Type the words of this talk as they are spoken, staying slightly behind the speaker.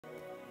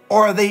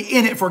Or are they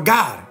in it for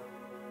God?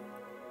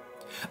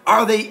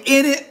 Are they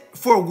in it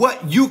for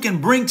what you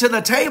can bring to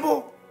the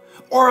table?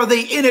 Or are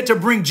they in it to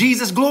bring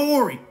Jesus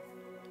glory?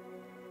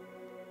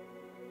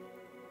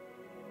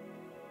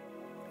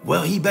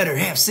 Well, he better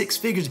have 6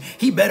 figures.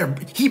 He better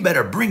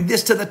bring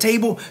this to the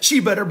table.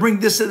 She better bring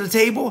this to the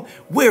table.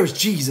 Where's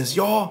Jesus,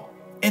 y'all?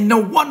 And no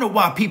wonder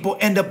why people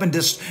end up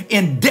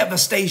in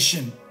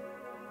devastation.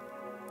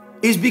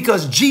 It's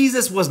because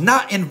Jesus was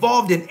not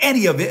involved in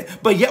any of it,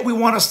 but yet we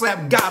want to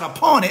slap God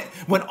upon it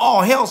when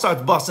all hell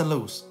starts busting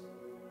loose.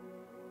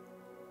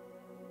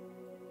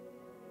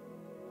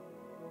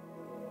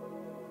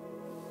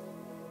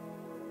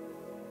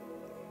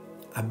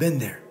 I've been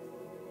there.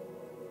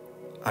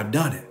 I've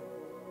done it.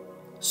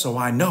 So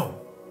I know.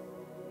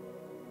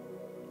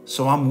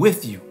 So I'm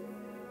with you.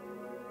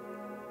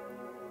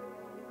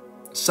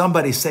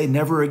 Somebody say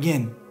never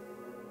again.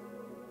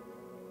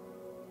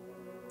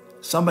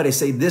 Somebody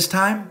say this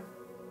time.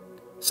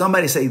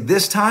 Somebody say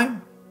this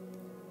time.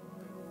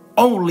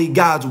 Only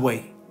God's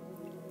way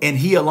and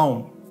he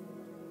alone.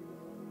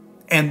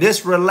 And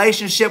this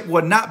relationship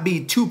would not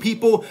be 2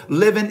 people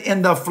living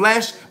in the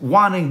flesh,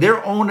 wanting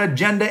their own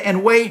agenda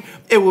and way.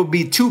 It would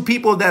be 2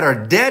 people that are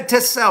dead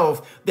to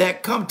self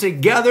that come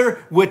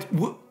together,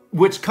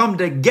 which come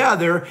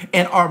together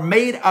and are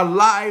made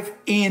alive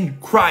in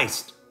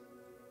Christ.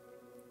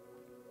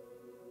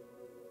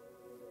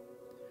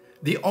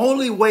 The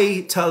only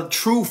way to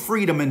true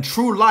freedom and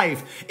true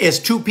life is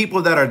 2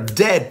 people that are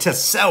dead to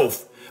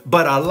self,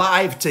 but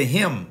alive to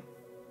him.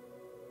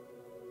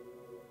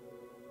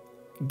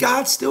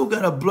 God's still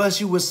going to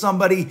bless you with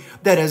somebody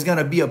that is going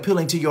to be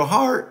appealing to your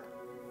heart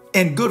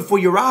and good for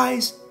your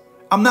eyes.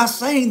 I'm not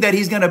saying that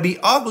he's going to be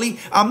ugly.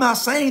 I'm not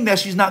saying that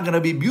she's not going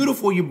to be beautiful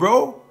for you,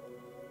 bro.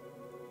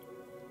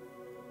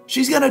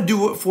 She's going to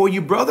do it for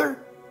you, brother.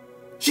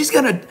 He's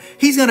going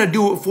to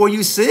do it for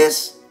you,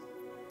 sis.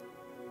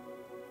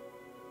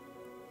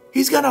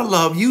 He's going to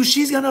love you.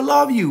 She's going to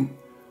love you.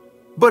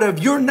 But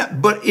if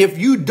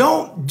you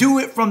don't do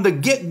it from the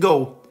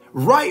get-go,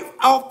 right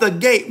out the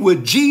gate,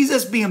 with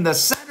Jesus being the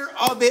center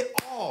of it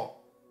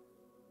all,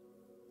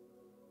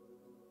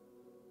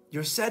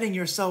 you're setting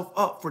yourself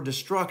up for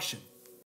destruction.